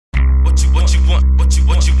I'm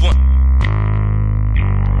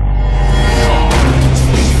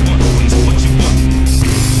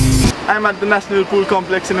at the National Pool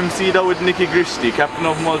Complex in Msida with Nicky Grixti, captain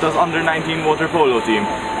of Malta's under-19 water polo team.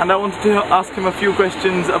 And I wanted to ask him a few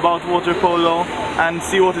questions about water polo and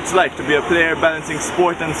see what it's like to be a player balancing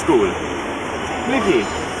sport and school. Nicky,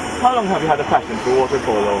 how long have you had a passion for water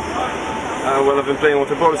polo? Well, I've been playing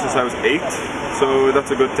water polo since I was 8, so that's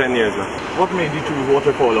a good 10 years now. What made you choose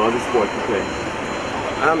water polo as a sport to play?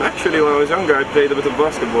 Actually, when I was younger, I played a bit of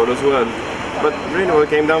basketball as well. But really what it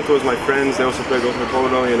came down to was my friends, they also played water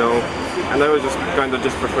polo, you know, and I was just kind of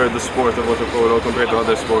preferred the sport of water polo compared to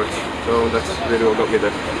other sports, so that's really what got me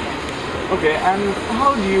there. Okay, and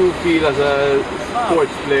how do you feel as a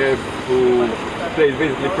sports player who plays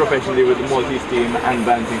basically professionally with the Maltese team and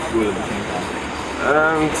balancing school at the same time?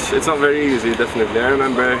 It's not very easy, definitely. I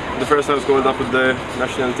remember the first time I was called up with the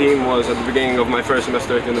national team was at the beginning of my first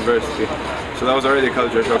semester at university, so that was already a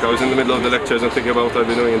culture shock. I was in the middle of the lectures and thinking about what I'd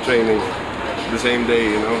be doing in training the same day,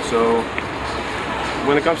 you know, so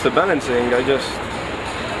when it comes to balancing, but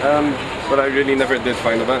I really never did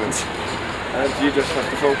find a balance. And you just have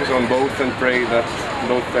to focus on both and pray that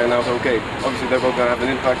both turn out okay. Obviously they're both going to have an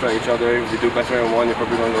impact on each other. If you do better in one, you're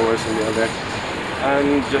probably going to go worse in the other.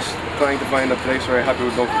 And just trying to find a place where you're happy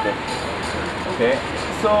with both of them. Okay,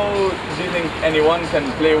 so do you think anyone can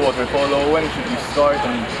play water polo? When should you start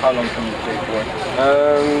and how long can you play for?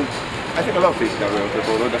 I think a lot of people can play water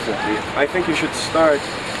polo, definitely. I think you should start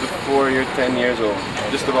before you're 10 years old.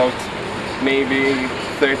 Just about maybe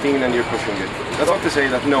 13 and you're pushing it. That's not to say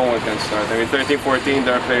that no one can start. I mean 13, 14,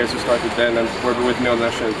 there are players who started then and were with me on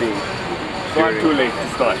the national team. So I'm too late to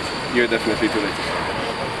start? You're definitely too late to start.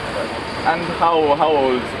 And how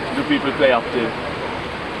old do people play up to?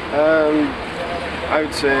 I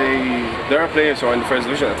would say there are players who are in the first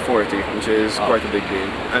division at 40, which is quite a big deal.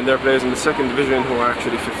 And there are players in the second division who are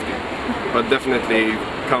actually 50. But definitely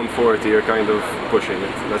come 40, you're kind of pushing it.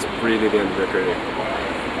 That's really the end of their career.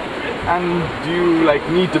 And do you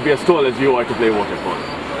need to be as tall as you are to play water polo?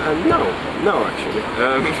 No actually.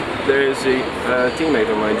 There is a teammate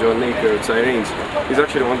of mine, John at Sirens. He's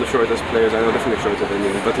actually one of the shortest players I know, definitely shorter than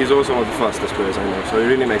me, but he's also one of the fastest players I know, so he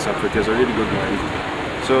really makes up for it. He has a really good mind.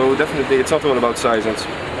 So definitely it's not all about size and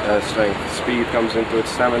strength. Speed comes into it,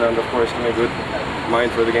 stamina, and of course having a good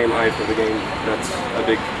mind for the game, eye for the game, that's a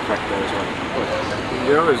big factor as well.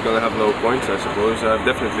 You're always going to have low points, I suppose. I've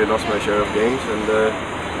definitely lost my share of games, and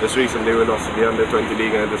just recently we lost the under-20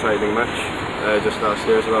 league in a deciding match just last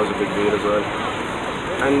year, so that was a big deal as well.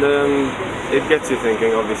 And it gets you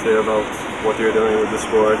thinking obviously about what you're doing with the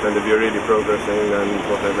sport and if you're really progressing and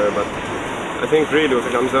whatever, but I think really what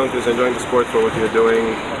it comes down to is enjoying the sport for what you're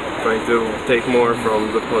doing, trying to take more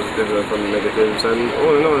from the positives and from the negatives, and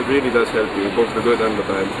all in all it really does help you, both the good and the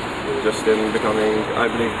bad, just in becoming, I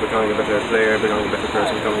believe, becoming a better player, becoming a better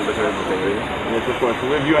person, becoming better at everything really. Yes, of course.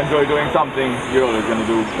 So if you enjoy doing something, you're always going to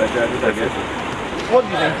do better at it, I guess. What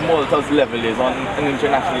do you think Malta's level is on an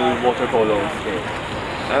international water polo scale?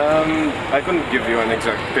 I couldn't give you an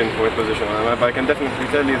exact pinpoint position on it, but I can definitely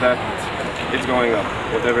tell you that it's going up.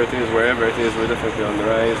 Whatever it is, wherever it is, we're definitely on the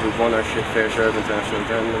rise. We've won our fair share of international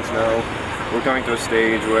tournaments now. We're coming to a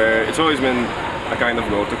stage where it's always been a kind of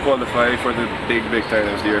goal to qualify for the big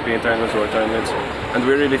tournaments, the European tournaments, World tournaments, and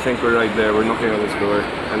we really think we're right there. We're knocking on its door,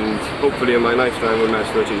 and hopefully in my lifetime we'll manage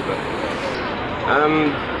to achieve that.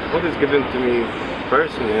 What is given to me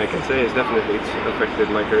personally, I can say, is definitely it's affected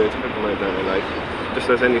my career, it's affected my entire life. Just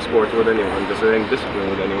as any sport would anyone, just as any discipline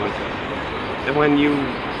would anyone. And when you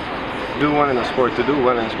do well in a sport, to do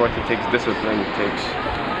well in a sport, it takes discipline, it takes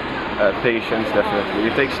patience, definitely.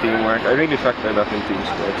 It takes teamwork. I really factor that in team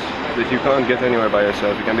sports. That you can't get anywhere by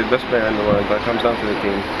yourself. You can be the best player in the world, but it comes down to the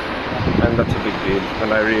team. And that's a big deal,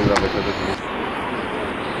 and I really love it as a team.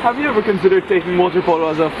 Have you ever considered taking water polo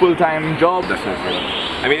as a full-time job? Definitely.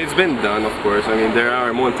 I mean, it's been done, of course. I mean, there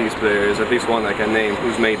are Maltese players, at least one I can name,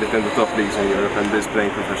 who's made it in the top leagues in Europe and is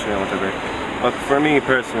playing professionally or whatever. But for me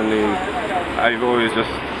personally, I've always just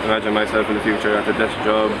imagined myself in the future at a desk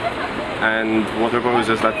job, and water polo is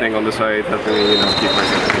just that thing on the side helping me, keep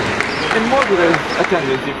myself happy. In Malta there's a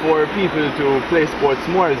tendency for people to play sports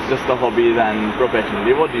more as just a hobby than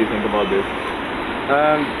professionally. What do you think about this?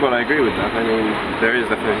 Well, I agree with that. I mean, there is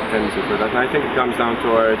definitely a tendency for that, and I think it comes down to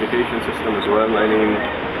our education system as well. I mean,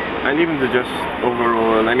 and even to just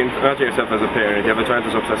overall, I mean, imagine yourself as a parent, you have a child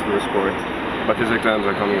who's obsessed with a sport, but his exams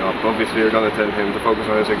are coming up. Obviously you're going to tell him to focus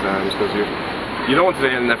on his exams, because you don't want to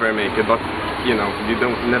say he'll never make it, but you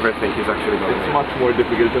don't never think he's actually going to make it. It's much more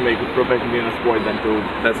difficult to make it professionally in a sport than to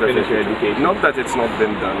finish your education. Not that it's not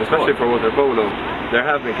been done, especially for water polo. there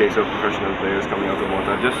have been cases of professional players coming out of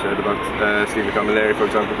Malta. I've just said about Stevie Camilleri, for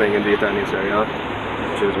example, playing in the Italian Serie A,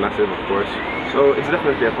 which is massive, of course. So it's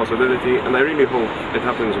definitely a possibility, and I really hope it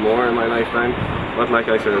happens more in my lifetime. But like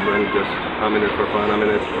I said, I'm in it for fun. I'm in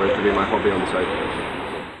it for it to be my hobby on the side.